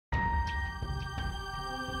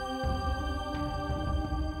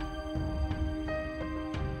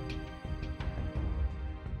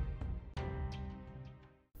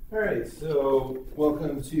All right, so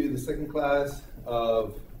welcome to the second class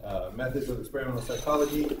of Methods of Experimental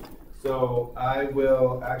Psychology. So I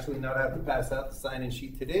will actually not have to pass out the sign-in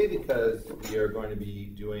sheet today because we are going to be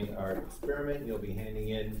doing our experiment. You'll be handing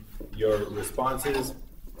in your responses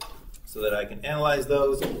so that I can analyze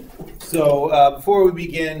those. So before we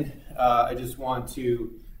begin, I just want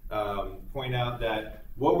to point out that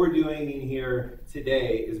what we're doing in here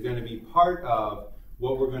today is going to be part of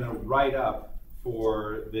what we're going to write up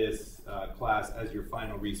for this class as your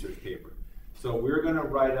final research paper. So we're going to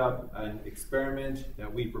write up an experiment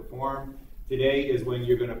that we perform. Today is when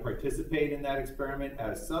you're going to participate in that experiment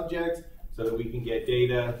as subjects so that we can get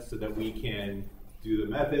data, so that we can do the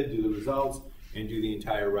method, do the results, and do the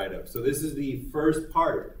entire write-up. So this is the first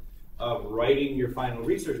part of writing your final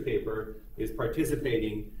research paper, is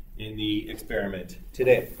participating in the experiment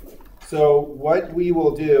today. So what we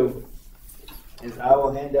will do is I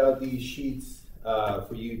will hand out these sheets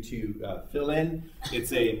for you to fill in.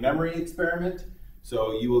 It's a memory experiment,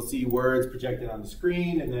 so you will see words projected on the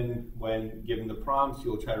screen, and then when given the prompts,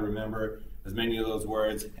 you'll try to remember as many of those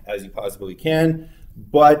words as you possibly can.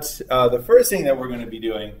 But the first thing that we're going to be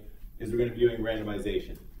doing is we're going to be doing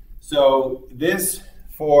randomization. So this,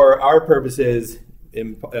 for our purposes,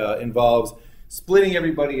 involves splitting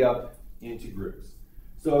everybody up into groups.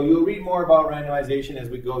 So you'll read more about randomization as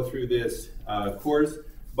we go through this course.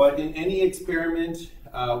 But in any experiment,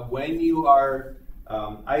 when you are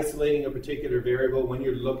isolating a particular variable, when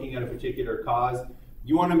you're looking at a particular cause,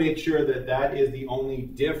 you want to make sure that that is the only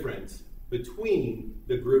difference between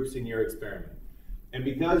the groups in your experiment. And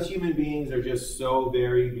because human beings are just so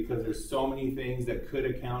varied, because there's so many things that could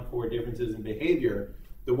account for differences in behavior,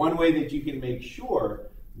 the one way that you can make sure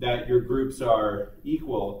that your groups are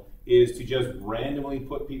equal is to just randomly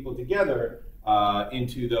put people together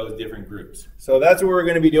into those different groups. So that's what we're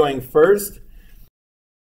going to be doing first.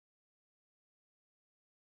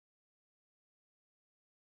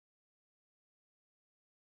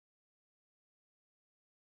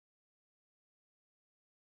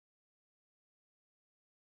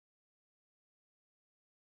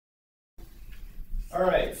 All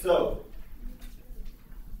right, so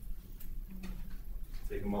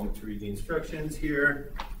take a moment to read the instructions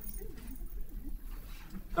here.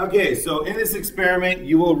 Okay, so in this experiment,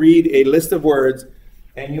 you will read a list of words,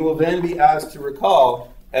 and you will then be asked to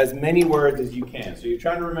recall as many words as you can. So you're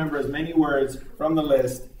trying to remember as many words from the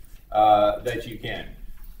list that you can.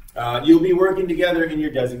 You'll be working together in your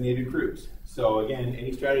designated groups. So again,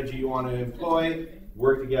 any strategy you want to employ,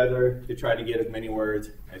 work together to try to get as many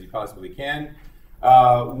words as you possibly can.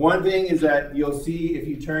 One thing is that you'll see if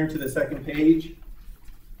you turn to the second page,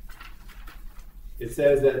 it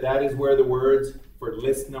says that that is where the words for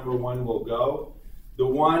list number 1 will go. The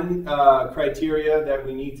one criteria that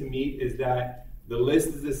we need to meet is that the list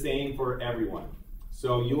is the same for everyone.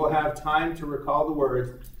 So you will have time to recall the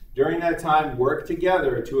words. During that time, work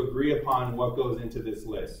together to agree upon what goes into this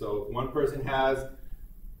list. So if one person has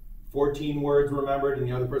 14 words remembered and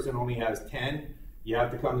the other person only has 10, you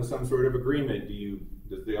have to come to some sort of agreement.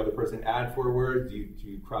 Does the other person add 4 words? Do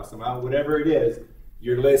you cross them out? Whatever it is,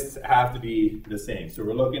 your lists have to be the same. So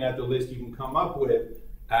we're looking at the list you can come up with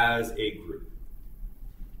as a group.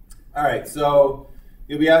 All right, so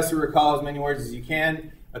you'll be asked to recall as many words as you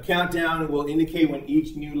can. A countdown will indicate when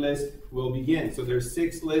each new list will begin. So there's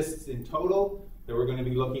 6 lists in total that we're going to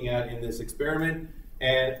be looking at in this experiment,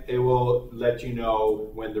 and it will let you know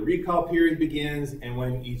when the recall period begins and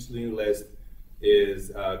when each new list is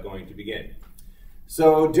going to begin.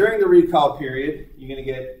 So during the recall period, you're going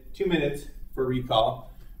to get 2 minutes for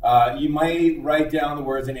recall. You might write down the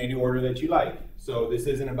words in any order that you like. So this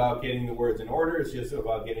isn't about getting the words in order, it's just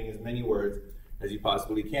about getting as many words as you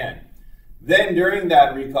possibly can. Then during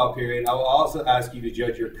that recall period, I will also ask you to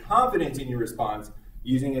judge your confidence in your response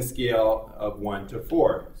using a scale of 1 to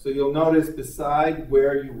 4. So you'll notice beside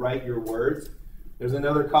where you write your words, there's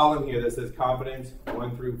another column here that says confidence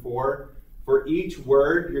 1 through 4. For each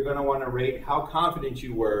word, you're going to want to rate how confident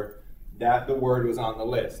you were that the word was on the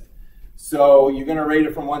list. So you're going to rate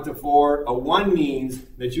it from 1 to 4. A 1 means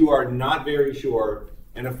that you are not very sure,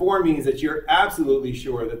 and a 4 means that you're absolutely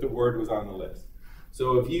sure that the word was on the list.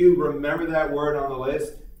 So if you remember that word on the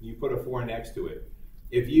list, you put a 4 next to it.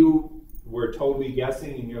 If you were totally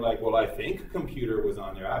guessing and you're like, well, I think computer was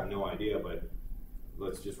on there, I have no idea, but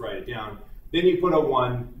let's just write it down, then you put a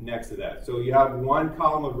 1 next to that. So you have 1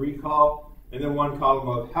 column of recall and then 1 column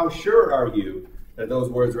of how sure are you that those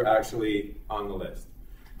words were actually on the list.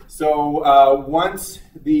 So once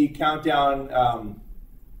the countdown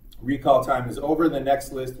recall time is over, the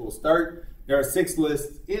next list will start. There are 6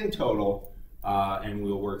 lists in total, and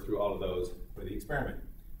we'll work through all of those for the experiment.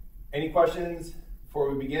 Any questions before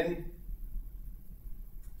we begin?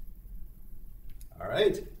 All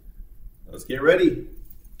right, let's get ready.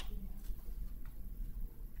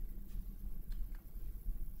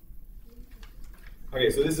 Okay,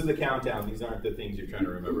 so this is the countdown. These aren't the things you're trying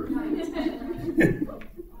to remember.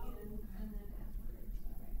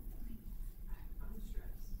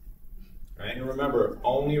 All right, and remember,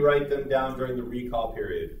 only write them down during the recall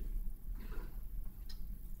period.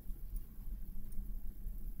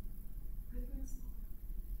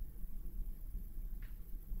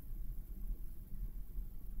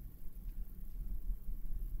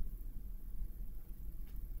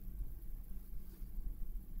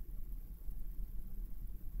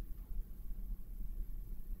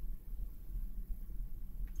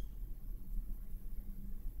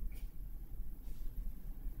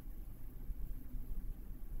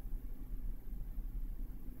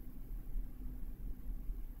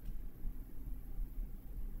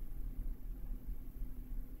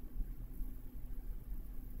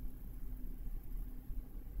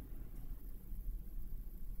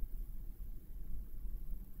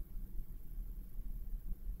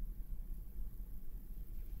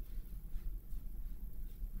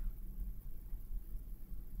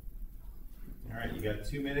 All right, you got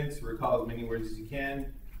 2 minutes to recall as many words as you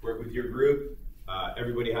can. Work with your group.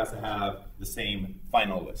 Everybody has to have the same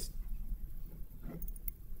final list.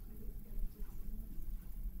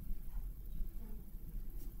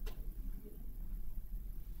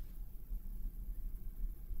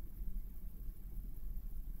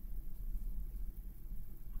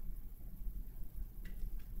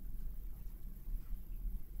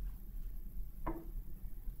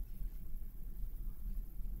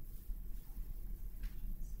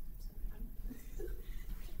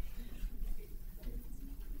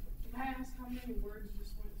 Can I ask how many words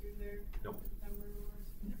just went through there? Nope.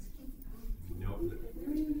 Nope. Nope. I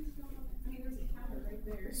mean, there's a counter right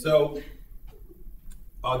there. So,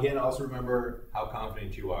 again, also remember how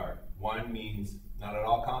confident you are. 1 means not at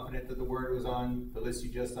all confident that the word was on the list you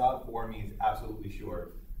just saw. 4 means absolutely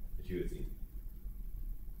sure that you had seen.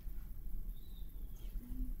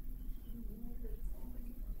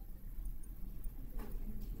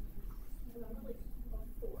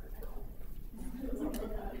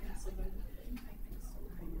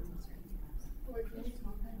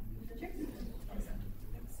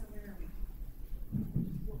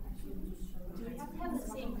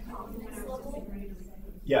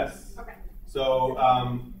 Yes. Okay. So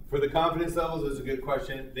for the confidence levels, is a good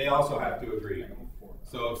question. They also have to agree.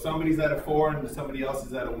 So if somebody's at a 4 and somebody else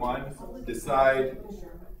is at a 1, decide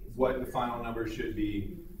what the final number should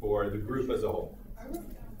be for the group as a whole. All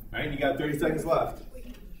right, you got 30 seconds left. I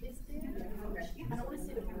don't want to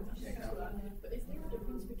say the counter, but is there a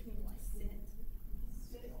difference between like sit?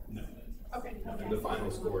 No. Okay. The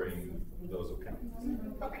final scoring, those will count.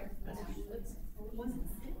 Okay. Was it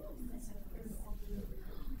sit?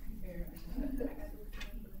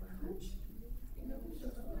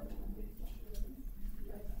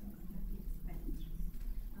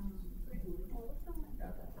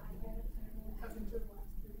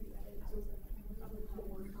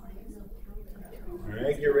 All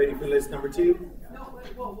right, get ready for list number 2.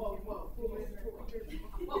 Whoa.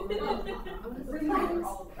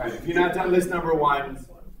 All right, if you're not done list number 1,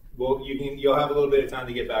 well, you'll have a little bit of time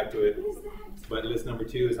to get back to it. But list number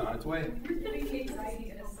 2 is on its way. And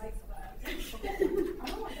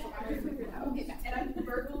I'm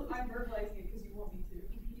verbalizing it because you want me to.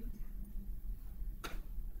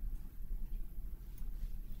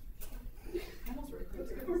 I almost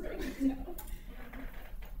wrote it.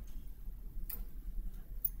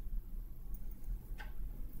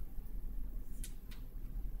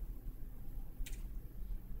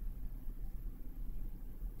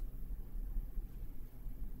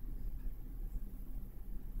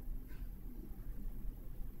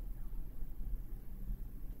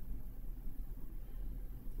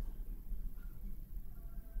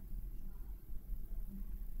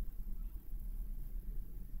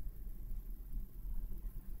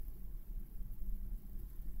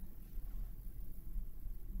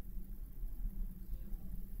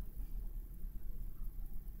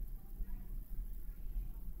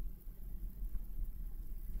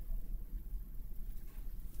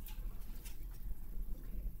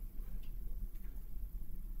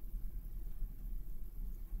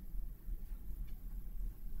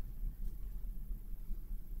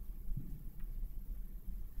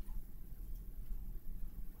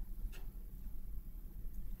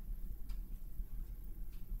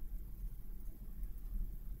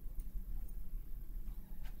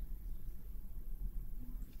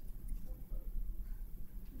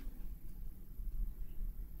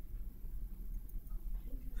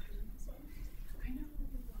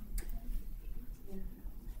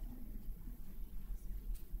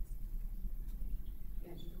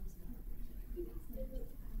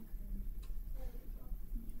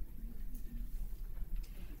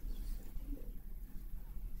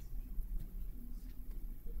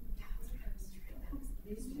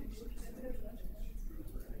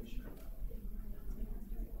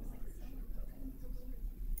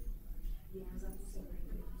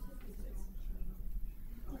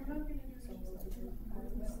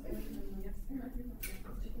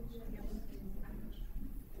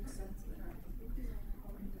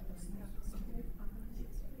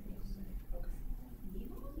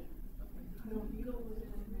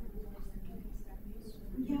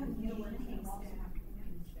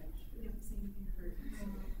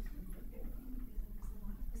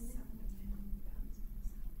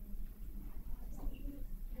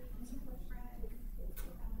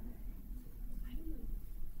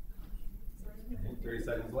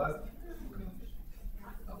 seconds left.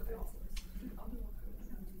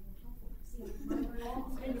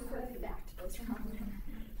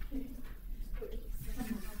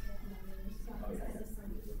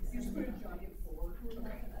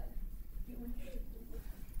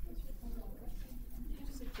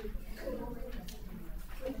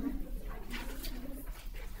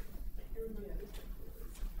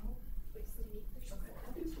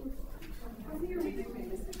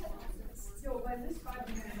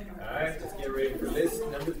 All right, let's get ready for list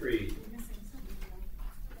number 3.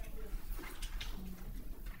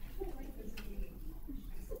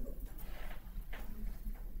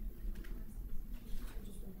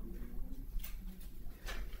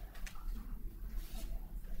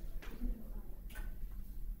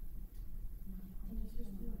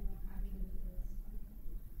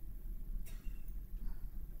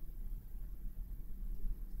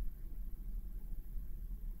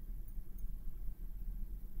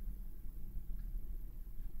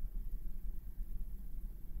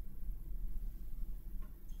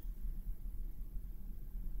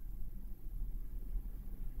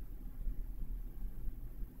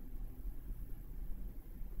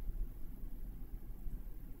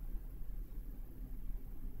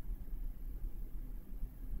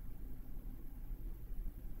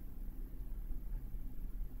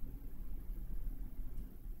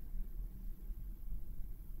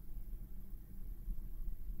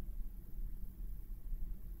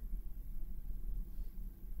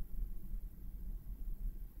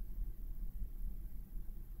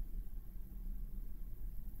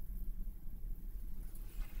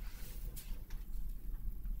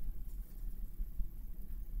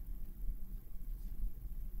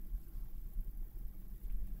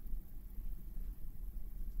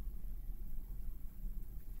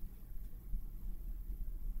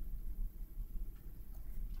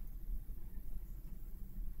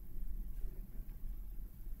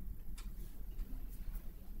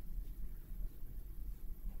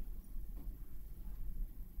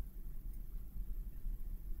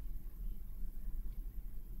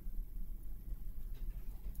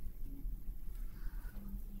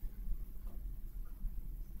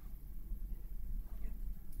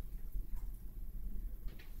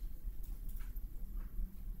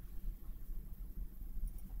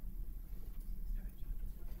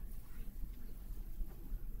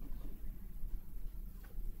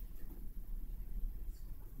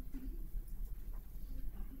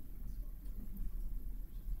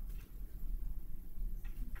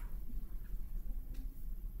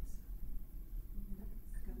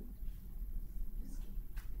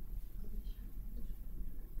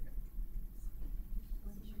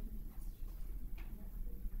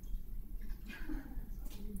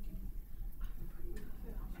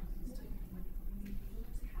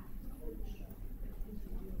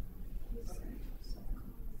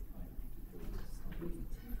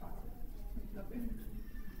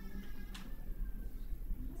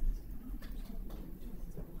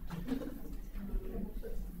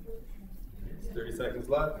 It's 30 seconds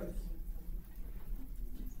left.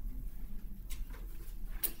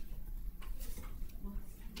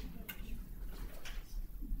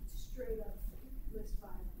 Straight up, list 5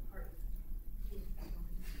 part.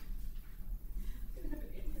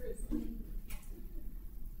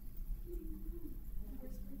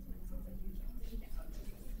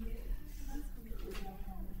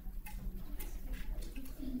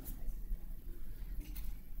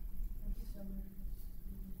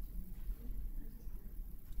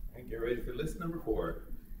 And get ready for list number 4.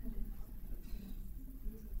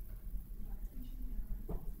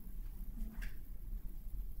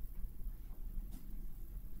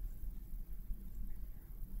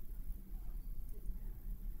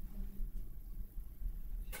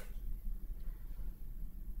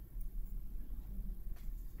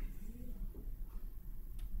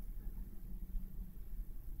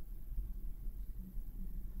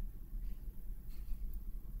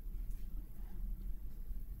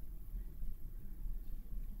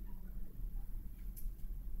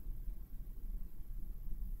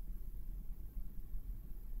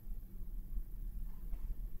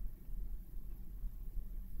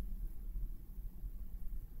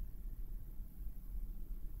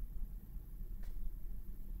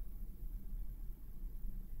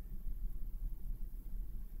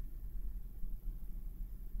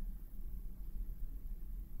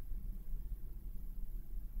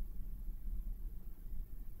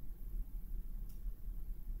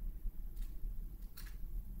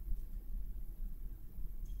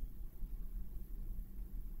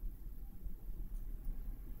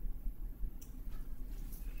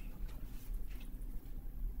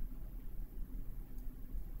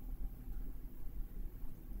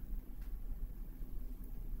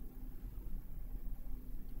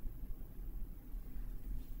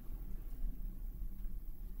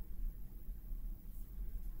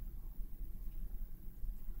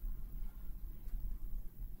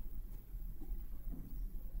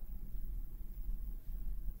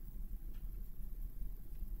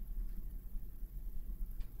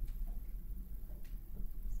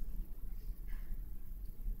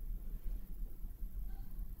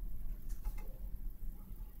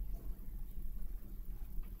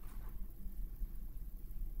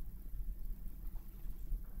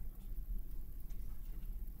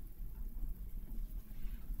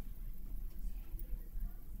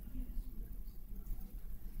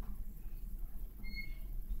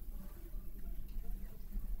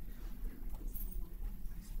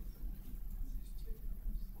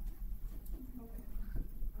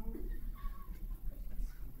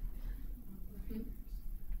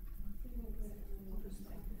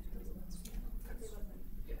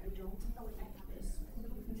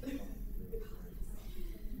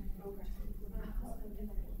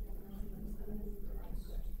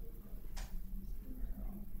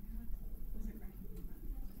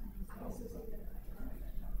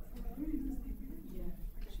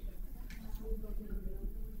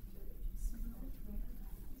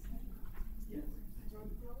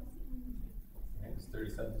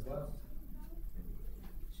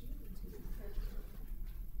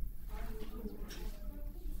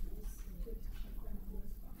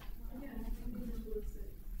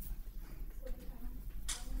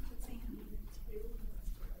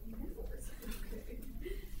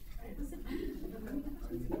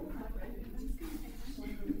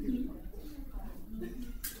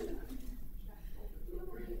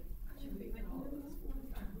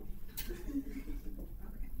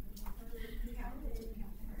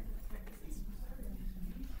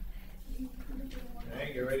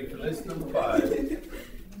 Okay, get ready for list number 5.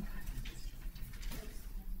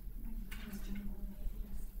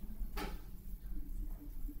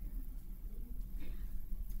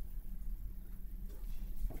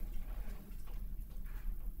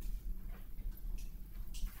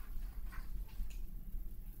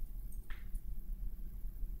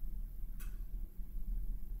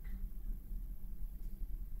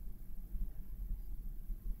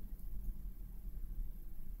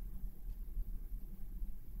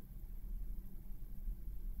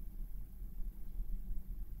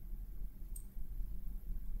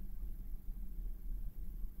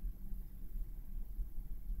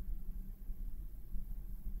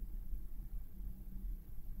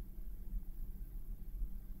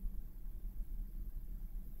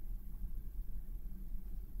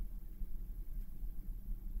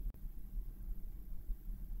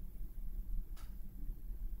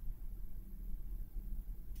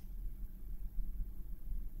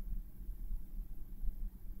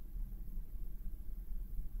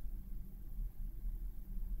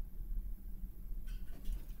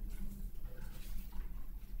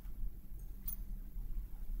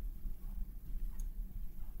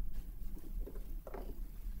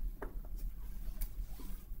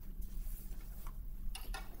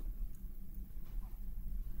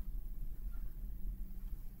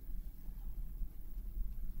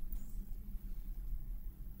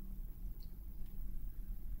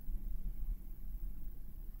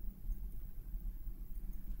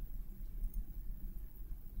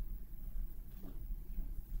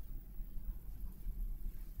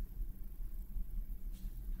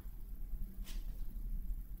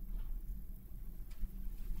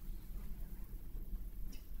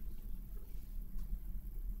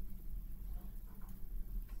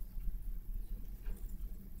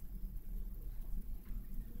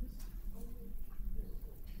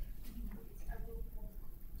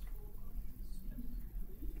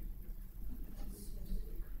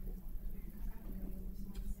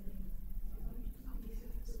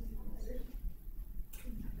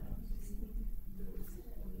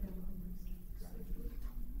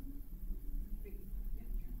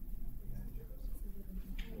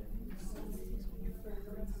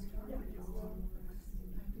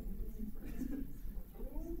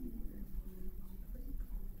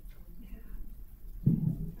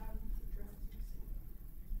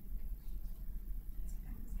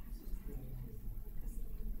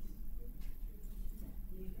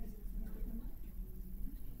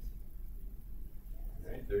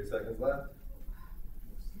 All right, 30 seconds left.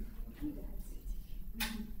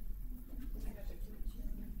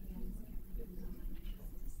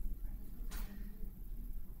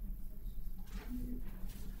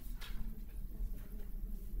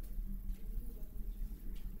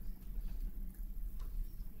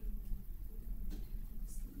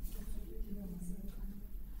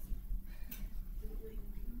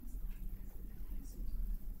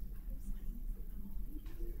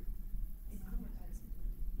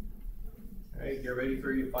 All right, get ready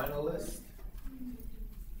for your final list.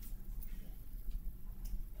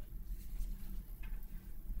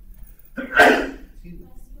 Excuse me.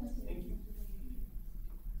 Thank you.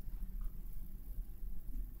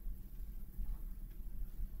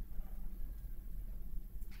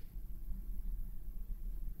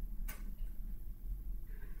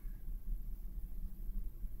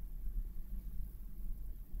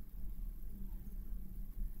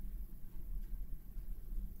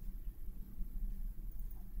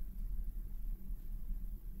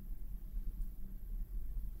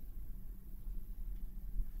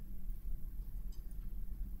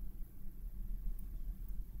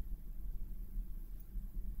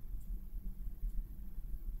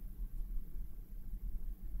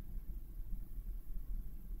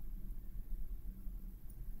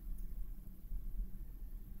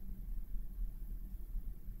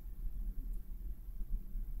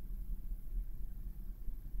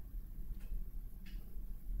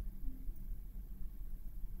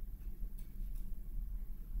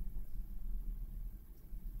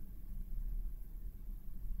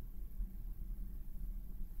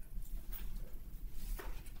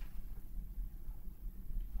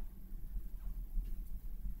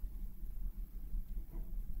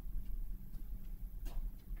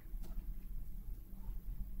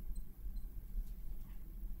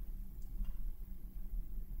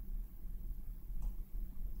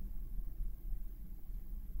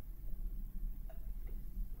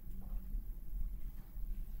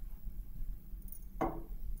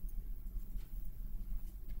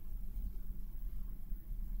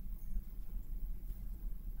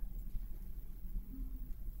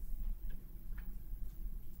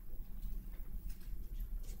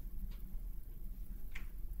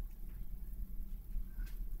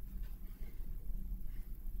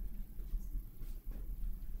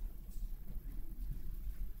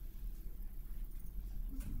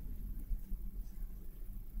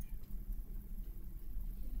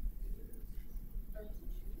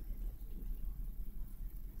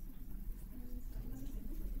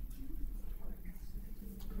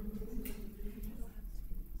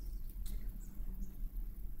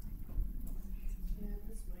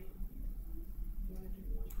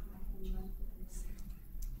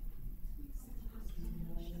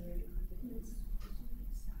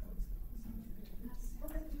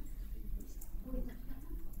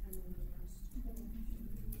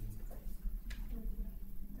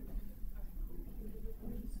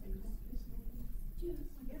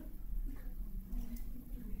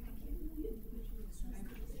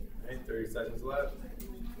 seconds left.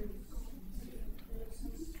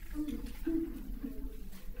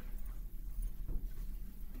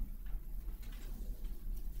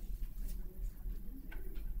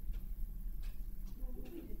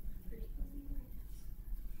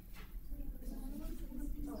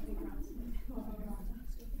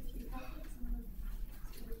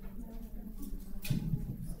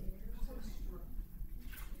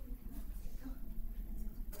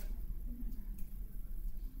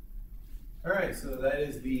 All right, so that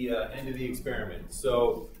is the end of the experiment.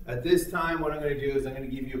 So at this time, what I'm going to do is I'm going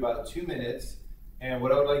to give you about 2 minutes. And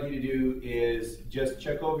what I would like you to do is just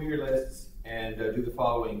check over your lists and do the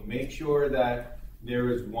following. Make sure that there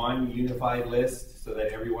is one unified list so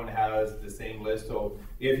that everyone has the same list. So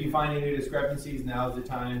if you find any discrepancies, now's the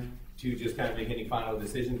time to just kind of make any final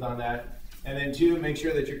decisions on that. And then 2, make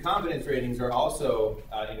sure that your confidence ratings are also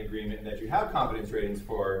in agreement and that you have confidence ratings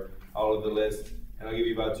for all of the lists. And I'll give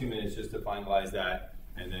you about 2 minutes just to finalize that,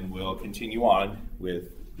 and then we'll continue on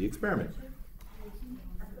with the experiment.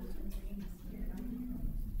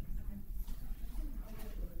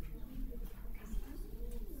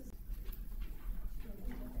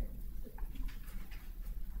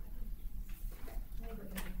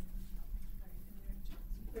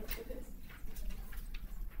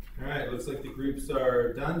 All right, looks like the groups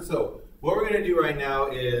are done. So what we're going to do right now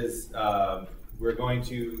is we're going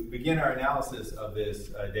to begin our analysis of this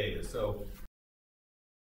data. So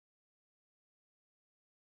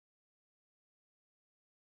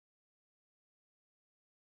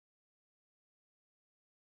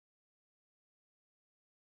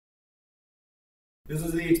this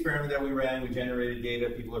is the experiment that we ran. We generated data.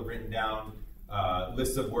 People have written down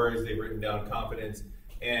lists of words. They've written down confidence.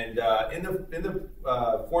 And in the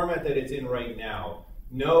format that it's in right now,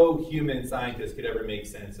 no human scientist could ever make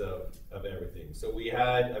sense of everything. So we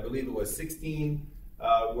had, I believe it was 16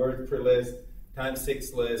 words per list times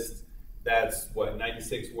 6 lists. That's what,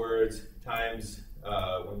 96 words times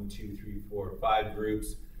 1, 2, 3, 4, 5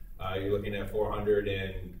 groups. You're looking at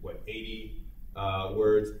 480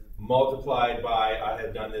 words multiplied by, I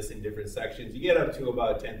have done this in different sections. You get up to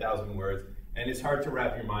about 10,000 words, and it's hard to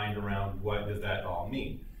wrap your mind around what does that all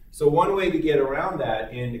mean. So one way to get around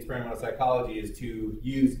that in experimental psychology is to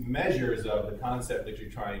use measures of the concept that you're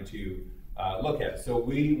trying to look at. So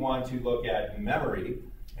we want to look at memory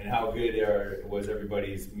and how good was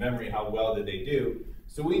everybody's memory, how well did they do.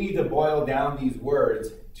 So we need to boil down these words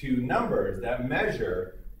to numbers that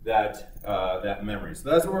measure that memory. So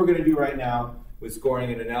that's what we're going to do right now with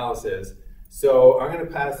scoring and analysis. So I'm going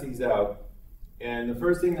to pass these out. And the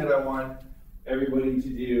first thing that I want everybody to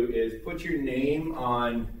do is put your name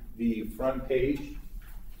on the front page,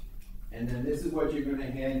 and then this is what you're going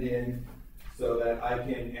to hand in so that I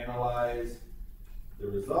can analyze the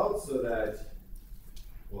results so that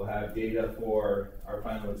we'll have data for our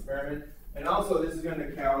final experiment. And also this is going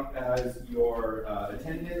to count as your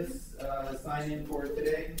attendance sign-in for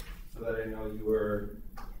today so that I know you were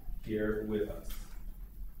here with us.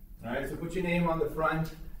 All right, so put your name on the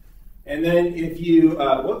front. And then if you,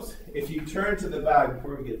 if you turn to the back,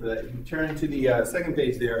 before we get to that, if you turn to the second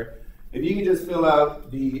page there, if you can just fill out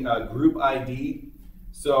the group ID.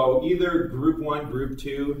 So either group 1, group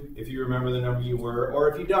 2, if you remember the number you were, or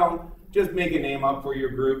if you don't, just make a name up for your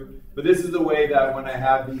group. But this is the way that when I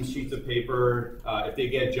have these sheets of paper, if they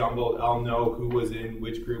get jumbled, I'll know who was in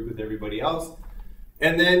which group with everybody else.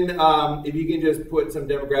 And then if you can just put some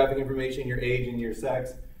demographic information, your age and your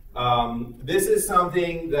sex. This is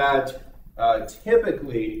something that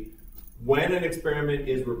typically when an experiment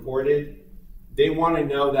is reported, they want to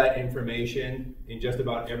know that information in just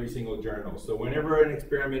about every single journal. So whenever an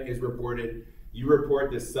experiment is reported, you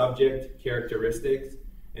report the subject characteristics,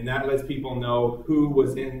 and that lets people know who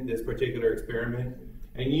was in this particular experiment.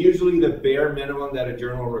 And usually the bare minimum that a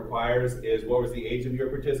journal requires is what was the age of your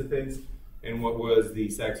participants and what was the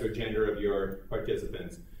sex or gender of your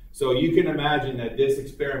participants. So you can imagine that this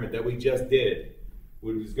experiment that we just did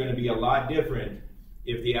was going to be a lot different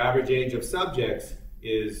if the average age of subjects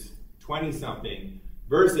is 20-something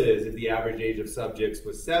versus if the average age of subjects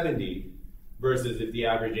was 70 versus if the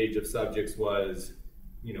average age of subjects was,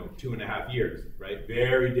 2.5 years, right?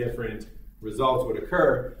 Very different results would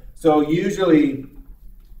occur. So usually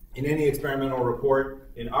in any experimental report,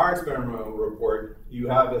 in our experimental report, you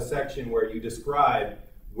have a section where you describe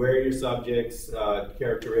where your subjects'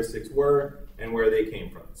 characteristics were and where they came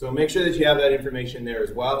from. So make sure that you have that information there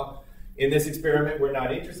as well. In this experiment, we're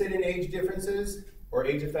not interested in age differences or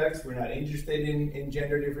age effects. We're not interested in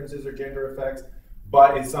gender differences or gender effects,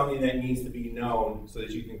 but it's something that needs to be known so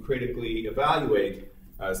that you can critically evaluate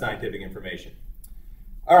scientific information.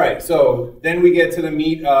 All right, so then we get to the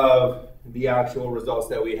meat of the actual results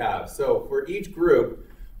that we have. So for each group,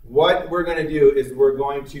 what we're going to do is we're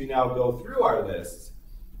going to now go through our lists.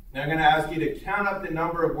 And I'm going to ask you to count up the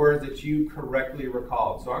number of words that you correctly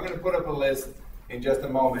recalled. So I'm going to put up a list in just a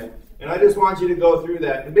moment. And I just want you to go through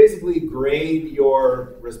that and basically grade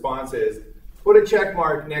your responses. Put a check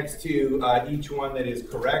mark next to each one that is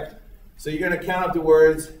correct. So you're going to count up the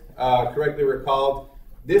words correctly recalled.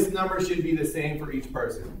 This number should be the same for each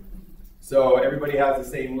person. So everybody has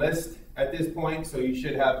the same list at this point, so you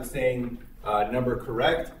should have the same number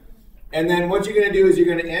correct. And then what you're going to do is you're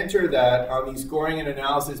going to enter that on the scoring and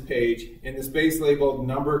analysis page in the space labeled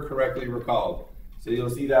number correctly recalled. So you'll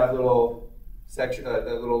see that little section, that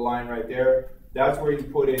little line right there. That's where you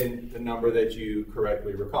put in the number that you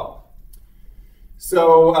correctly recall.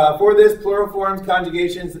 So for this, plural forms,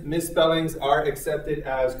 conjugations, misspellings are accepted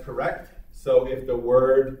as correct. So if the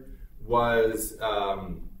word was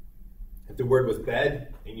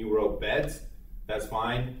bed and you wrote beds, that's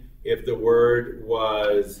fine. If the word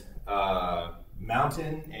was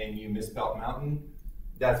mountain and you misspelled mountain,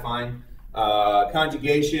 that's fine.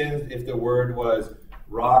 Conjugations, if the word was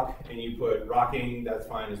rock and you put rocking, that's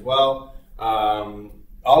fine as well.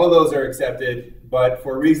 All of those are accepted, but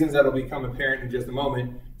for reasons that will become apparent in just a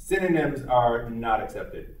moment, synonyms are not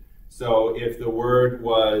accepted. So if the word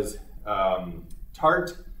was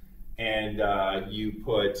tart and you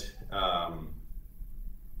put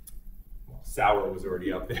sour was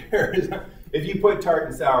already up there. If you put tart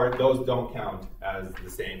and sour, those don't count as the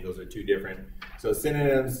same. Those are two different. So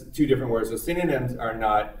synonyms, two different words. So synonyms are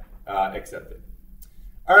not accepted.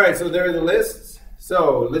 All right, so there are the lists.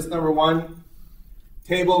 So list number 1,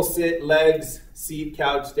 table, sit, legs, seat,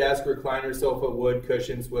 couch, desk, recliner, sofa, wood,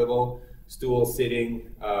 cushion, swivel, stool,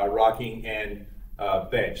 sitting, rocking, and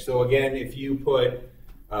bench. So again, if you put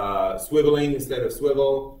swiveling instead of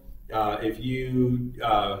swivel, if you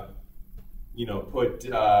put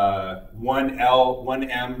 1L,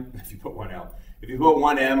 1M, if you put 1L, if you put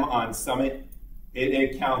 1M on summit,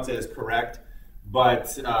 it counts as correct.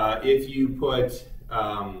 But if you put,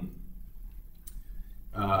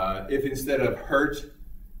 if instead of hurt,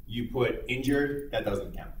 you put injured, that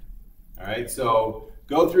doesn't count. All right, so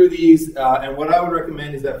go through these, and what I would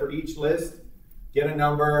recommend is that for each list, get a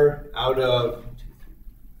number out of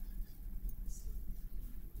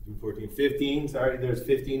 14, 15, sorry, there's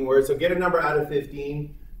 15 words. So get a number out of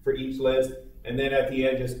 15 for each list, and then at the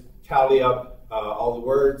end, just tally up all the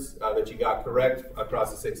words that you got correct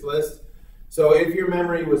across the 6 lists. So if your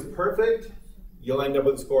memory was perfect, you'll end up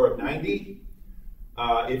with a score of 90.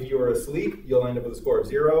 If you were asleep, you'll end up with a score of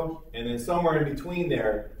 0. And then somewhere in between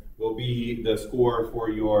there will be the score for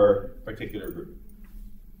your particular group.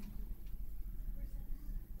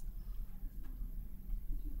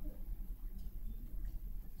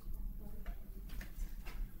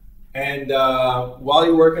 And while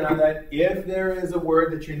you're working on that, if there is a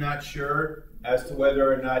word that you're not sure as to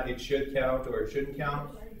whether or not it should count or it shouldn't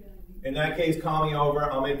count, in that case, call me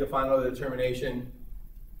over. I'll make the final determination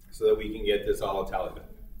so that we can get this all tallied up.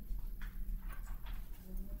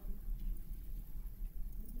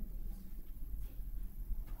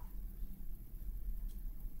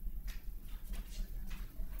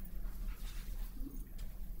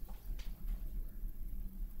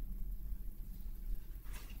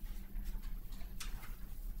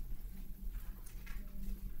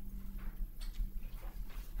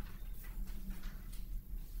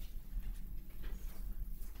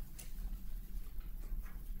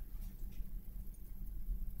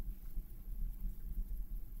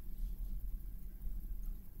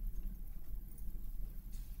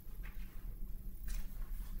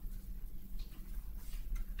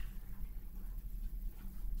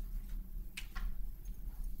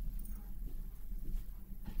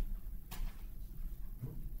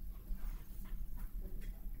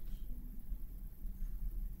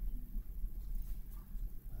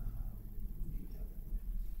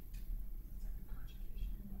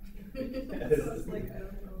 Kind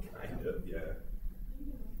of, yeah.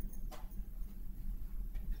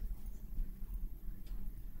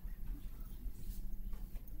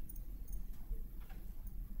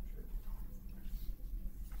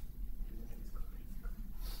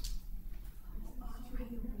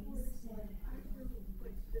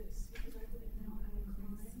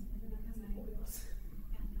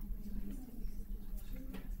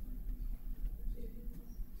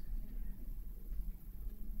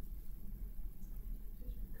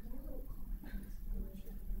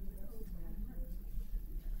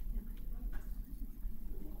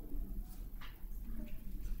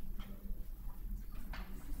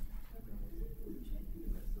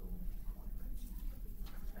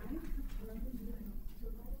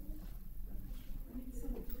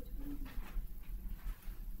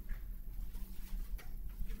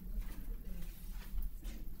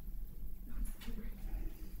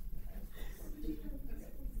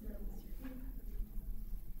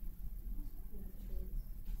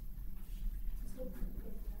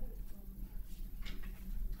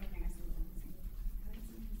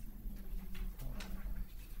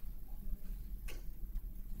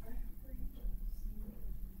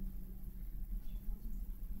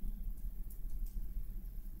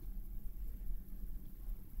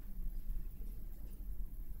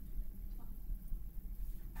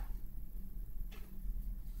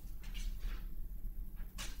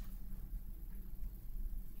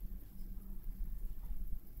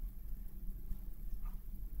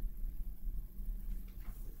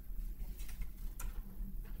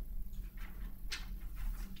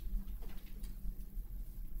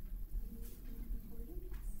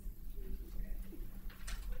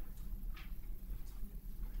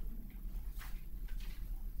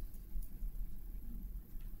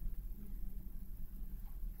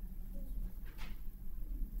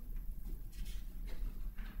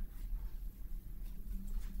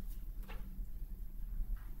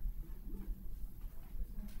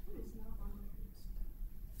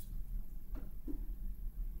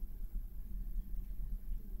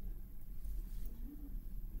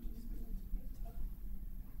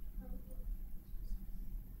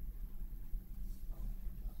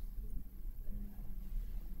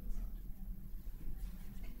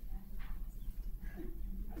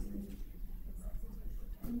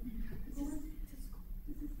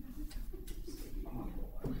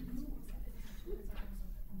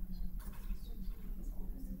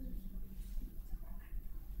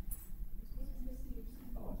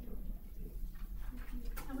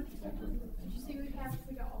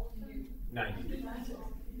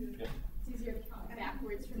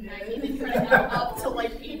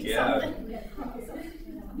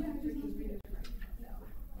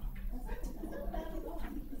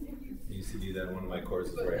 one of my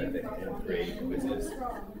courses where I had to grade quizzes,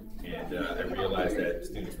 and I realized that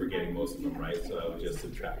students were getting most of them right, so I would just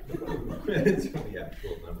subtract them from the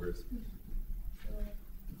actual numbers.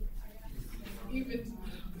 Even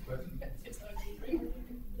it's ugly.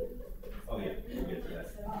 Oh yeah, we'll get to that.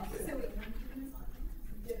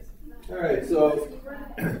 All right, so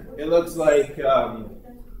it looks like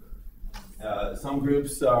some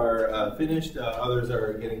groups are finished, others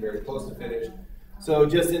are getting very close to finished. So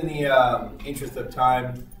just in the interest of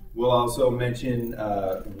time, we'll also mention,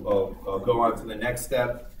 I'll go on to the next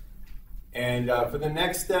step. And for the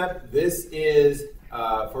next step, this is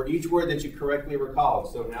for each word that you correctly recall.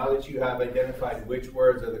 So now that you have identified which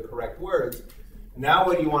words are the correct words, now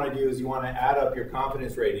what you want to do is you want to add up your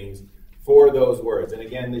confidence ratings for those words. And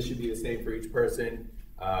again, this should be the same for each person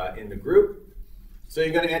in the group. So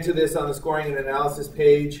you're going to enter this on the scoring and analysis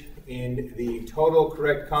page in the total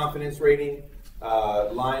correct confidence rating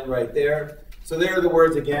line right there. So there are the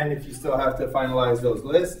words again if you still have to finalize those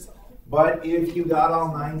lists. But if you got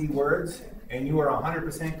all 90 words and you are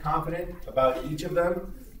 100% confident about each of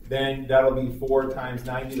them, then that'll be 4 times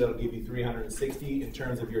 90. That'll give you 360 in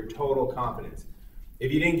terms of your total confidence.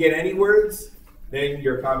 If you didn't get any words, then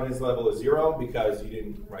your confidence level is 0 because you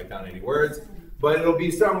didn't write down any words. But it'll be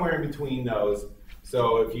somewhere in between those.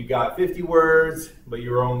 So if you got 50 words, but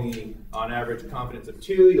you're only on average confidence of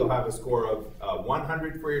 2, you'll have a score of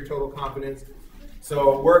 100 for your total confidence.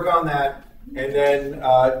 So work on that. And then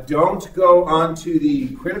don't go on to the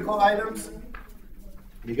critical items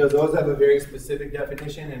because those have a very specific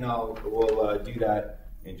definition, and we'll do that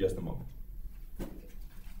in just a moment.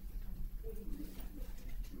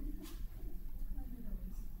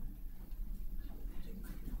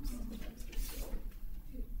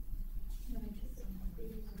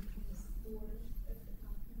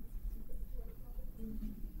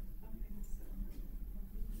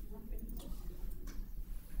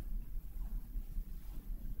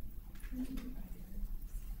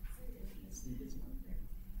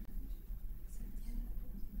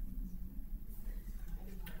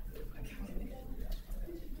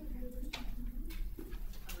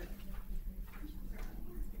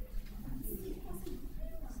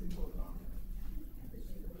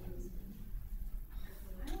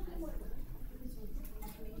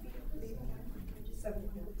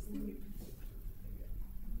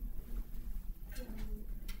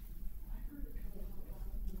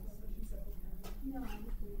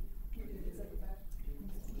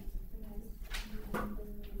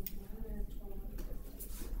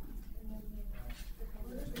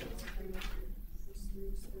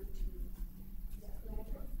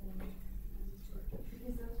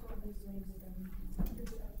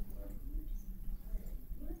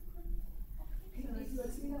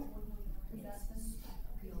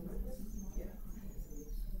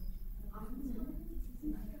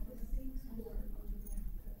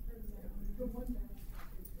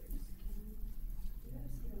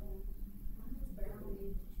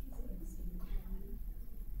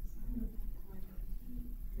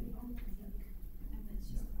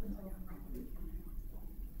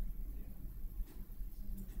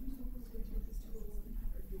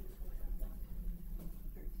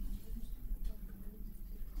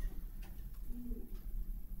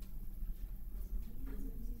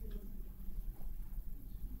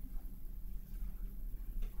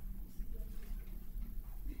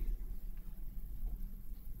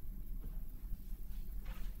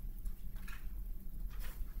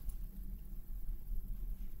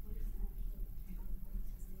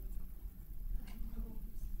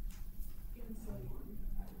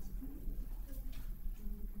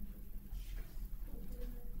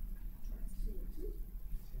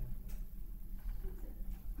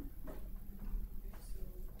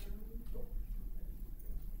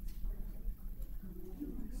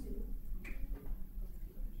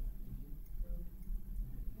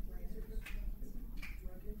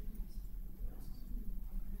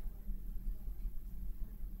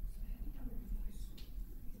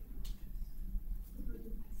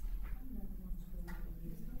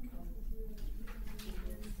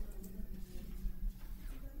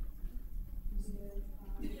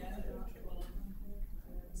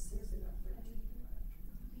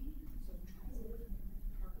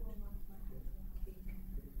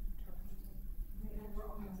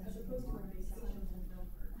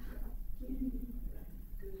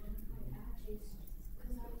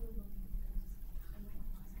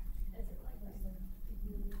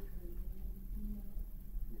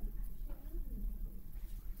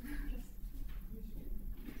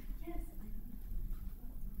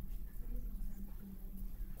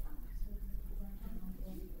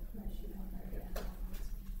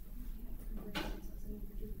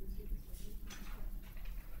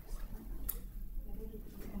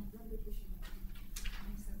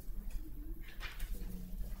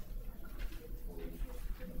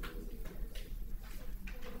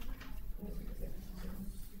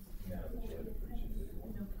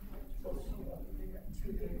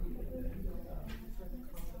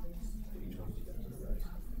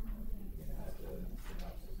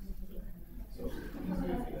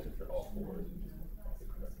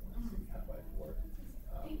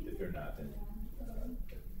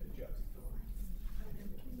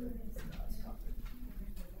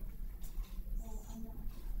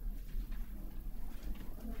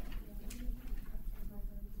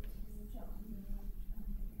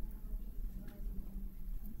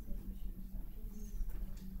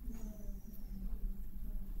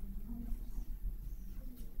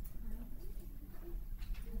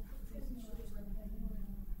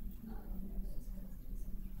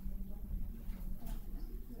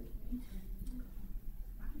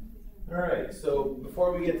 right, so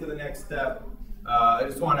before we get to the next step, I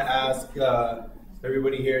just want to ask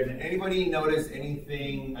everybody here, did anybody notice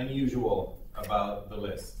anything unusual about the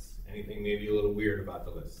lists? Anything maybe a little weird about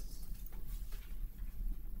the lists?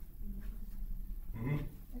 Mm-hmm.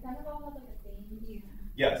 They kind of all have like a theme.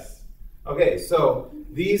 Yeah. Yes. Okay, so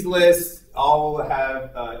these lists all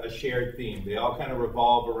have a shared theme. They all kind of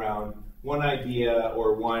revolve around one idea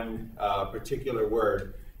or one particular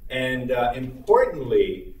word. And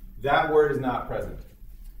importantly, that word is not present.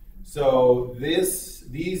 So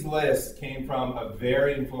these lists came from a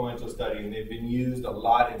very influential study, and they've been used a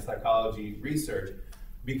lot in psychology research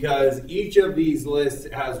because each of these lists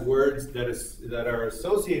has words that are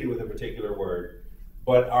associated with a particular word,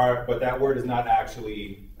 but that word is not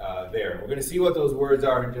actually there. We're going to see what those words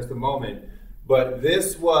are in just a moment. But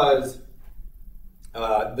this was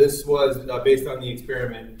based on the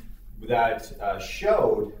experiment that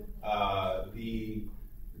showed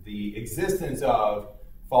the existence of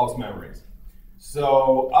false memories.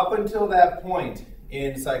 So up until that point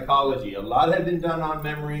in psychology, a lot had been done on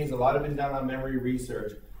memories, a lot had been done on memory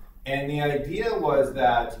research, and the idea was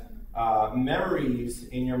that memories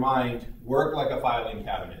in your mind work like a filing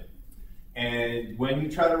cabinet. And when you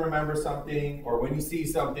try to remember something, or when you see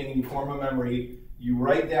something and you form a memory, you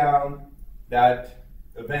write down that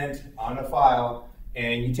event on a file,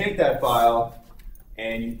 and you take that file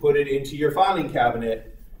and you put it into your filing cabinet,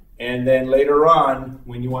 and then later on,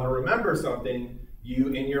 when you want to remember something, you,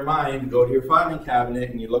 in your mind, go to your filing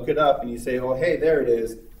cabinet and you look it up and you say, oh, hey, there it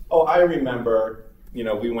is. Oh, I remember,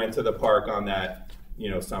 we went to the park on that,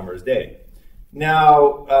 summer's day.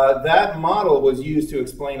 Now, that model was used to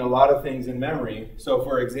explain a lot of things in memory. So,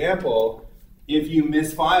 for example, if you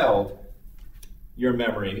misfiled your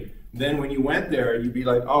memory, then when you went there, you'd be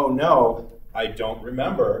like, oh, no, I don't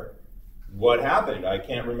remember what happened. I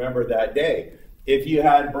can't remember that day. If you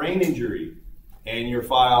had brain injury and your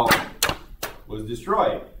file was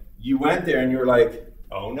destroyed, you went there and you're like,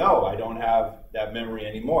 oh no, I don't have that memory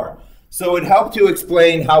anymore. So it helped to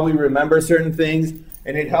explain how we remember certain things,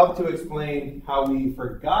 and it helped to explain how we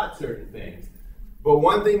forgot certain things. But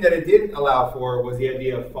one thing that it didn't allow for was the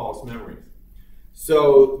idea of false memories.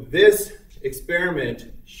 So this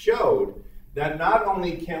experiment showed that not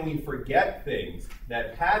only can we forget things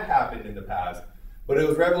that had happened in the past, but it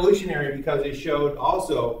was revolutionary because it showed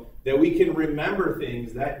also that we can remember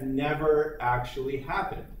things that never actually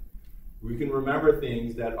happened. We can remember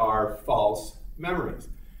things that are false memories.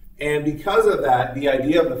 And because of that, the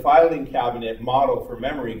idea of the filing cabinet model for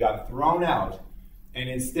memory got thrown out, and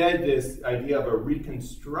instead this idea of a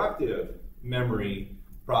reconstructive memory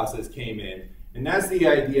process came in. And that's the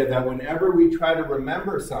idea that whenever we try to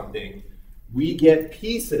remember something, we get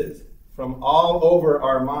pieces from all over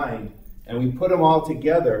our mind, and we put them all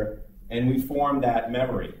together, and we form that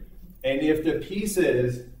memory. And if the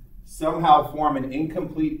pieces somehow form an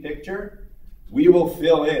incomplete picture, we will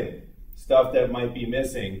fill in stuff that might be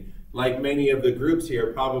missing, like many of the groups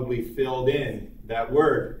here probably filled in that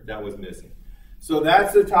word that was missing. So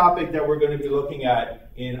that's the topic that we're going to be looking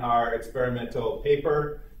at in our experimental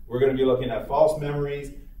paper. We're going to be looking at false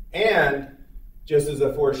memories, and just as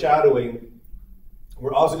a foreshadowing,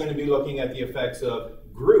 we're also going to be looking at the effects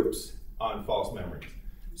of groups on false memories.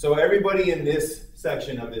 So everybody in this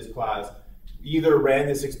section of this class either ran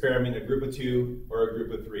this experiment in a group of 2 or a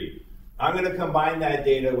group of 3. I'm going to combine that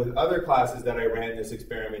data with other classes that I ran this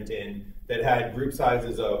experiment in that had group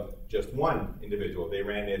sizes of just 1 individual. They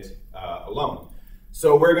ran it alone.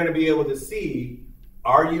 So we're going to be able to see,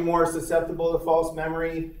 are you more susceptible to false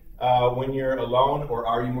memory when you're alone, or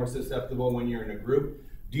are you more susceptible when you're in a group?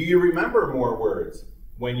 Do you remember more words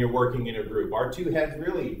when you're working in a group? Are 2 heads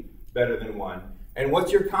really better than 1? And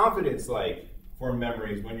what's your confidence like for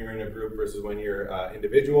memories when you're in a group versus when you're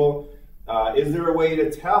individual? Is there a way to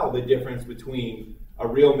tell the difference between a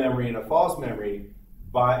real memory and a false memory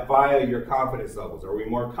via your confidence levels? Are we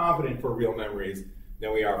more confident for real memories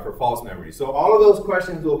than we are for false memories? So all of those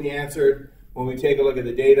questions will be answered when we take a look at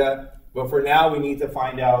the data. But for now, we need to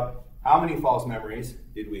find out how many false memories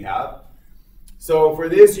did we have. So for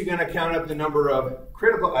this, you're going to count up the number of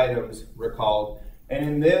critical items recalled. And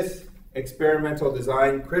in this experimental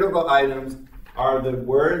design, critical items are the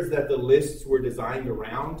words that the lists were designed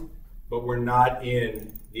around, but were not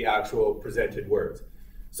in the actual presented words.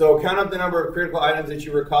 So count up the number of critical items that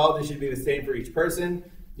you recalled. This should be the same for each person.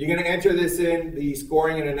 You're going to enter this in the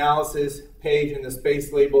scoring and analysis page in the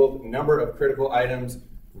space labeled number of critical items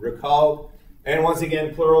recalled. And once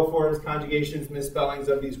again, plural forms, conjugations, misspellings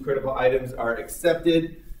of these critical items are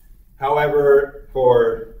accepted. However,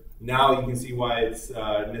 for now you can see why it's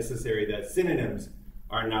necessary that synonyms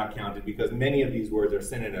are not counted, because many of these words are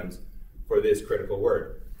synonyms for this critical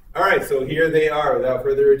word. All right, so here they are without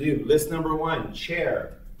further ado. List number 1,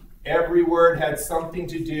 chair. Every word had something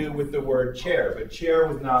to do with the word chair, but chair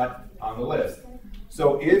was not on the list.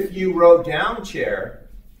 So if you wrote down chair,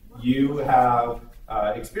 you have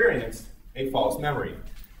experienced a false memory.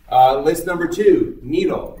 List number 2,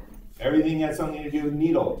 needle. Everything had something to do with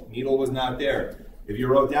needle. Needle was not there. If you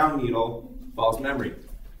wrote down needle, false memory.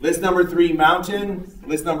 List number 3, mountain.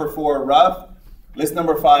 List number 4, rough. List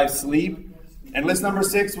number 5, sleep. And list number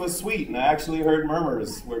 6 was sweet. And I actually heard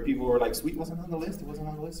murmurs where people were like, sweet wasn't on the list. It wasn't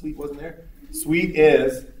on the list. Sweet wasn't there. Sweet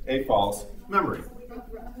is a false memory.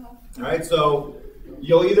 All right, so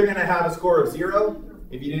you're either going to have a score of 0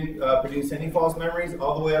 if you didn't produce any false memories,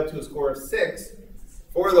 all the way up to a score of 6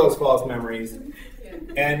 for those false memories.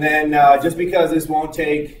 And then just because this won't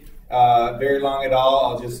take very long at all,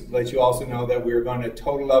 I'll just let you also know that we're going to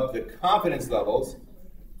total up the confidence levels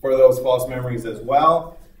for those false memories as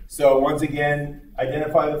well. So once again,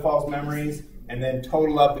 identify the false memories and then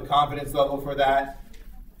total up the confidence level for that.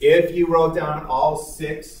 If you wrote down all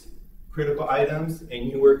 6 critical items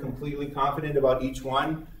and you were completely confident about each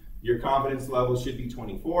one, your confidence level should be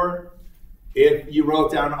 24. If you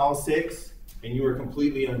wrote down all 6 and you were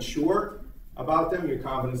completely unsure about them, your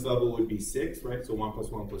confidence level would be 6, right? So 1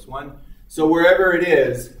 + 1 + 1. So wherever it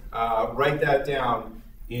is, write that down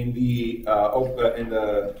in the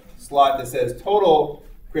slot that says total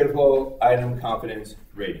critical item confidence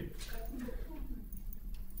rating.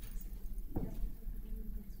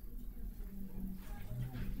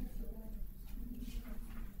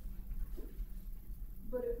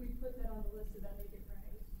 But if we put that on the list, did that make it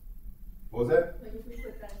right? What was that? Like if we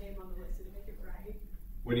put that name on the list, did it make it right?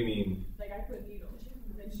 What do you mean? Like I put needle,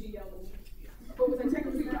 and then she yelled, but was I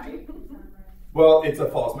technically right? Well, it's a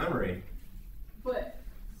false memory. But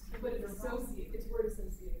it's associated, it's word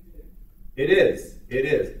associated. It is. It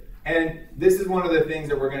is. And this is one of the things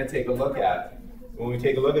that we're going to take a look at when we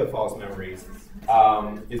take a look at false memories,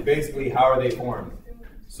 is basically how are they formed.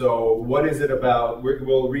 So what is it about,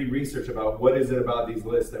 we'll read research about what is it about these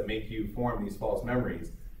lists that make you form these false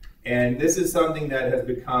memories. And this is something that has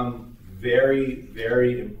become very,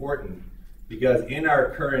 very important because in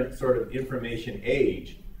our current sort of information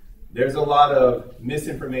age, there's a lot of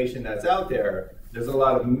misinformation that's out there. There's a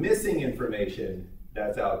lot of missing information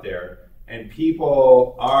that's out there. And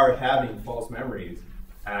people are having false memories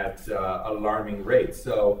at alarming rates.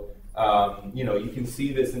 So, you can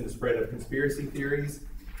see this in the spread of conspiracy theories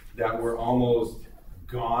that were almost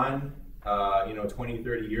gone, 20,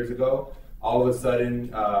 30 years ago. All of a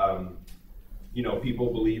sudden,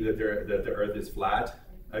 people believe that the earth is flat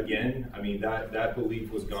again. I mean, that belief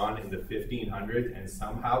was gone in the 1500s and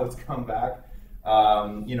somehow it's come back.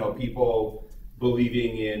 People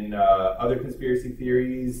believing in other conspiracy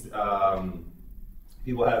theories,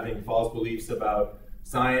 people having false beliefs about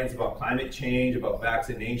science, about climate change, about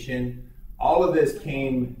vaccination. All of this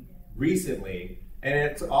came recently, and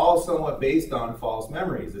it's all somewhat based on false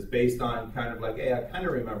memories. It's based on kind of like, hey, I kind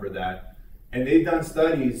of remember that. And they've done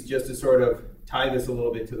studies, just to sort of tie this a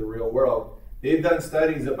little bit to the real world, they've done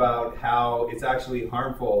studies about how it's actually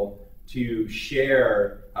harmful to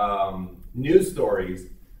share news stories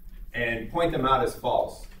and point them out as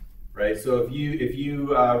false, right? So if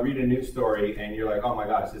you read a news story and you're like, oh my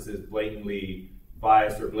gosh, this is blatantly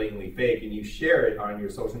biased or blatantly fake, and you share it on your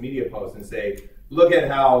social media post and say, look at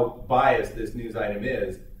how biased this news item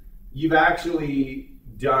is, you've actually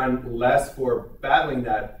done less for battling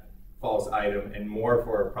that false item and more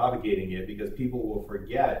for propagating it, because people will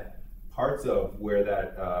forget parts of where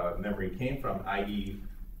that memory came from, i.e.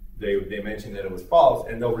 they mentioned that it was false,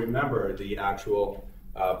 and they'll remember the actual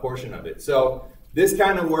portion of it. So this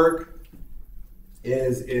kind of work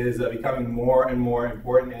is becoming more and more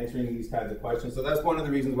important, answering these kinds of questions. So that's one of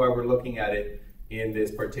the reasons why we're looking at it in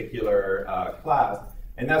this particular class.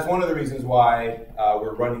 And that's one of the reasons why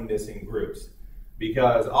we're running this in groups.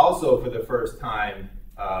 Because also for the first time,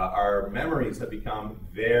 our memories have become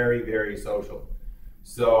very, very social.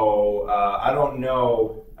 So I don't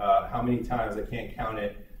know how many times, I can't count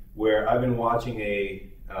it, where I've been watching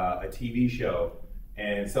a TV show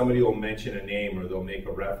and somebody will mention a name or they'll make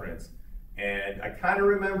a reference. And I kind of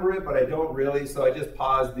remember it, but I don't really, so I just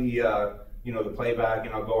pause the playback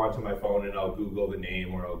and I'll go onto my phone and I'll Google the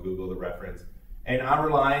name or I'll Google the reference. And I'm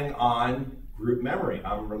relying on group memory.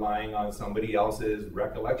 I'm relying on somebody else's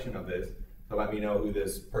recollection of this to let me know who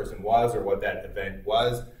this person was or what that event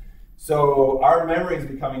was. So our memory is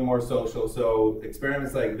becoming more social. So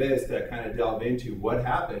experiments like this that kind of delve into what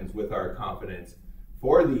happens with our confidence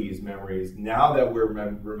for these memories, now that we're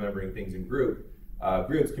remembering things in groups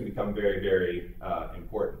can become very, very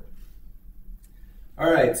important. All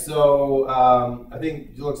right, so I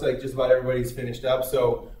think it looks like just about everybody's finished up.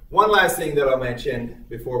 So one last thing that I'll mention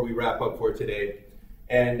before we wrap up for today,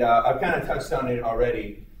 and I've kind of touched on it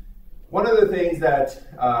already. One of the things that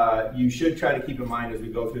you should try to keep in mind as we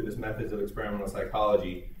go through this methods of experimental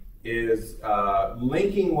psychology is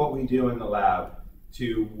linking what we do in the lab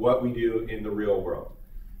to what we do in the real world.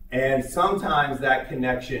 And sometimes that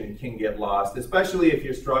connection can get lost, especially if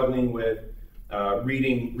you're struggling with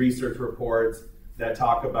reading research reports that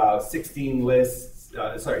talk about 6 lists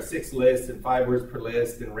and 5 words per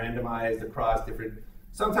list and randomized across different.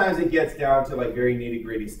 Sometimes it gets down to like very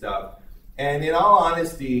nitty-gritty stuff. And in all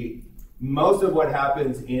honesty, most of what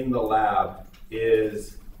happens in the lab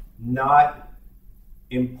is not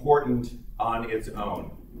important on its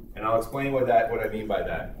own. And I'll explain what I mean by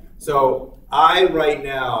that. So I right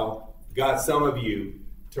now got some of you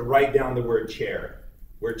to write down the word chair,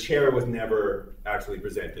 where chair was never actually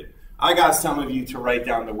presented. I got some of you to write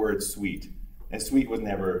down the word sweet, and sweet was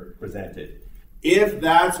never presented. If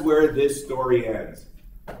that's where this story ends,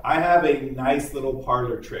 I have a nice little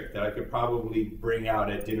parlor trick that I could probably bring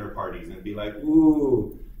out at dinner parties and be like,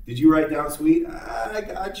 ooh, did you write down sweet? I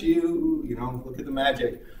got you. You know, look at the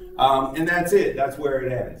magic. And that's it. That's where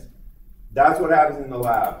it ends. That's what happens in the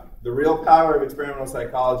lab. The real power of experimental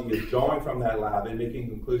psychology is going from that lab and making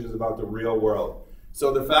conclusions about the real world.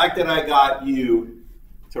 So the fact that I got you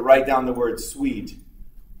to write down the word sweet,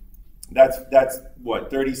 that's what,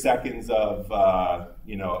 30 seconds of wow.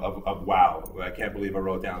 I can't believe I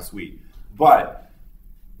wrote down sweet. But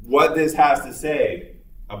what this has to say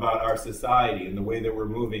about our society and the way that we're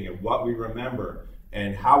moving and what we remember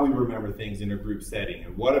and how we remember things in a group setting,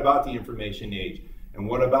 and what about the information age, and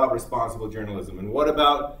what about responsible journalism, and what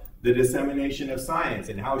about the dissemination of science,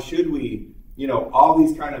 and how should we, all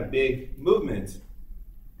these kind of big movements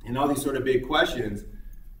and all these sort of big questions,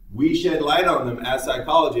 we shed light on them as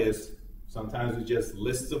psychologists, sometimes with just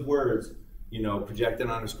lists of words, projected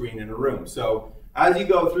on a screen in a room. So as you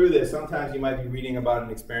go through this, sometimes you might be reading about an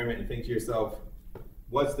experiment and think to yourself,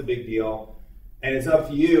 what's the big deal? And it's up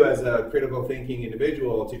to you as a critical thinking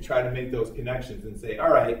individual to try to make those connections and say,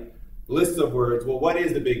 all right, lists of words, well, what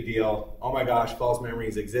is the big deal? Oh my gosh, false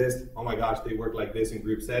memories exist. Oh my gosh, they work like this in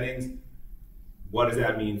group settings. What does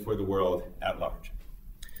that mean for the world at large?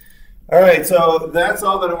 All right, so that's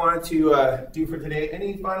all that I wanted to do for today.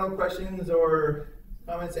 Any final questions or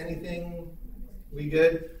comments, anything? We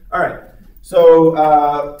good? All right,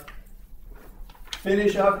 so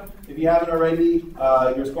finish up, if you haven't already,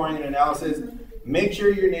 your scoring and analysis. Make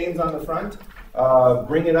sure your name's on the front.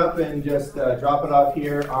 Bring it up and just drop it off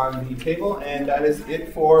here on the table, and that is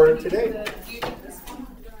it for today.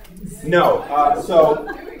 No, so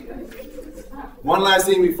one last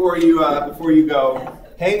thing before you go.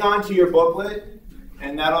 Hang on to your booklet,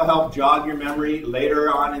 and that'll help jog your memory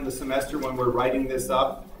later on in the semester when we're writing this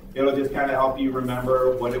up. It'll just kind of help you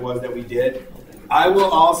remember what it was that we did. I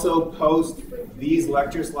will also post these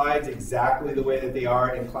lecture slides exactly the way that they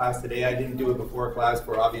are in class today. I didn't do it before class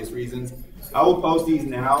for obvious reasons. I will post these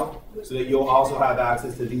now so that you'll also have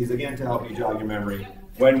access to these, again, to help you jog your memory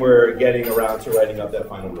when we're getting around to writing up that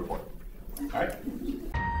final report. All right?